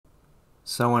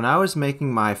So when I was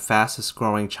making my fastest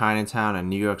growing Chinatown and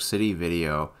New York City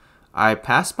video, I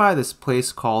passed by this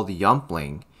place called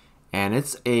Yumpling, and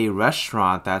it's a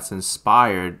restaurant that's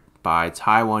inspired by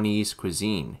Taiwanese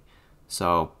cuisine.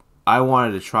 So I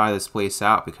wanted to try this place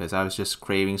out because I was just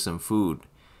craving some food.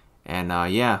 And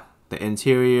yeah, the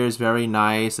interior is very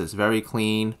nice, it's very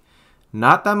clean.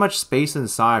 Not that much space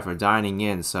inside for dining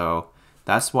in, so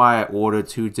that's why I ordered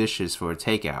 2 dishes for a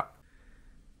takeout.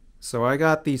 So I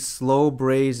got the slow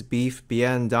braised beef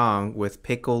biendong with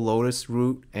pickled lotus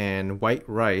root and white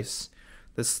rice.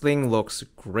 This thing looks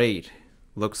great.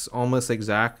 Looks almost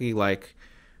exactly like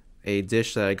a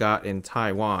dish that I got in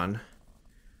Taiwan.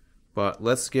 But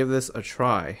let's give this a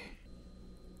try.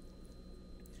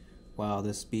 Wow,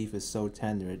 this beef is so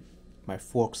tender. My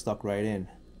fork stuck right in.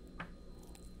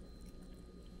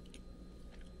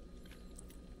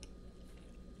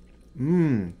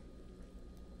 Mmm.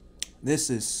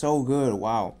 This is so good.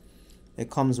 Wow.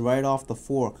 It comes right off the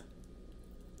fork.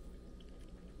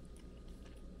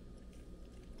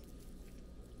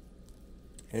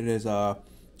 It is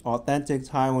authentic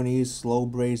Taiwanese slow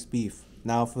braised beef.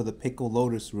 Now for the pickled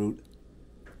lotus root.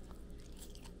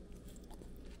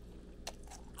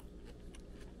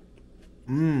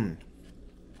 Mmm.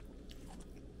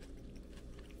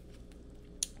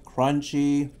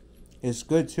 Crunchy. It's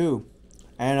good too.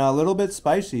 And a little bit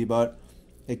spicy, but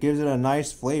it gives it a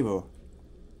nice flavor.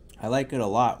 I like it a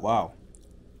lot. Wow.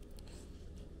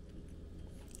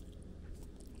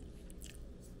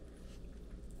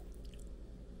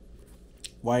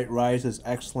 White rice is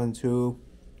excellent too.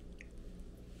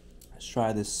 Let's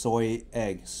try this soy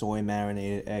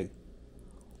marinated egg.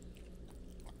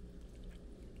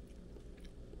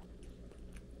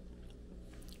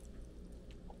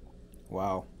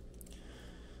 Wow.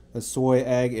 The soy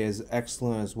egg is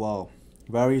excellent as well.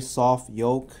 Very soft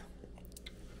yolk,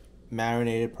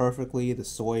 marinated perfectly. The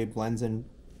soy blends in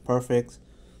perfect.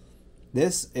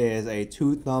 This is a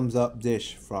 2 thumbs up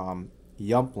dish from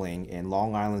Yumpling in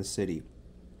Long Island City.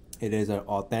 It is an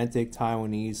authentic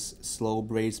Taiwanese slow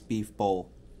braised beef bowl.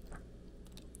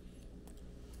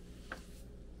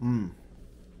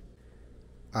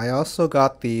 I also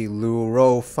got the lu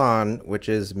rou fan, which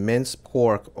is minced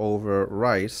pork over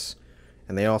rice,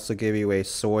 and they also give you a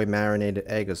soy marinated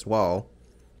egg as well.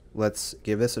 Let's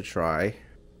give this a try.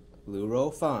 Lu rou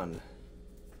fan.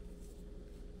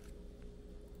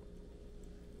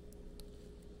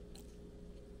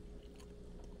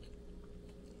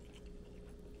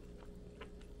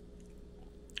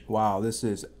 Wow, this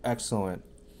is excellent.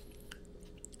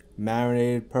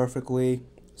 Marinated perfectly.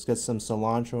 Let's get some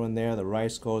cilantro in there. The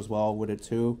rice goes well with it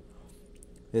too.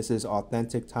 This is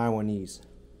authentic Taiwanese.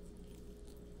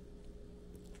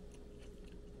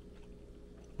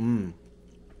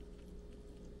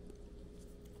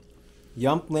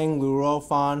 Yumpling lu rou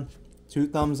fan, 2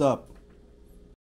 thumbs up.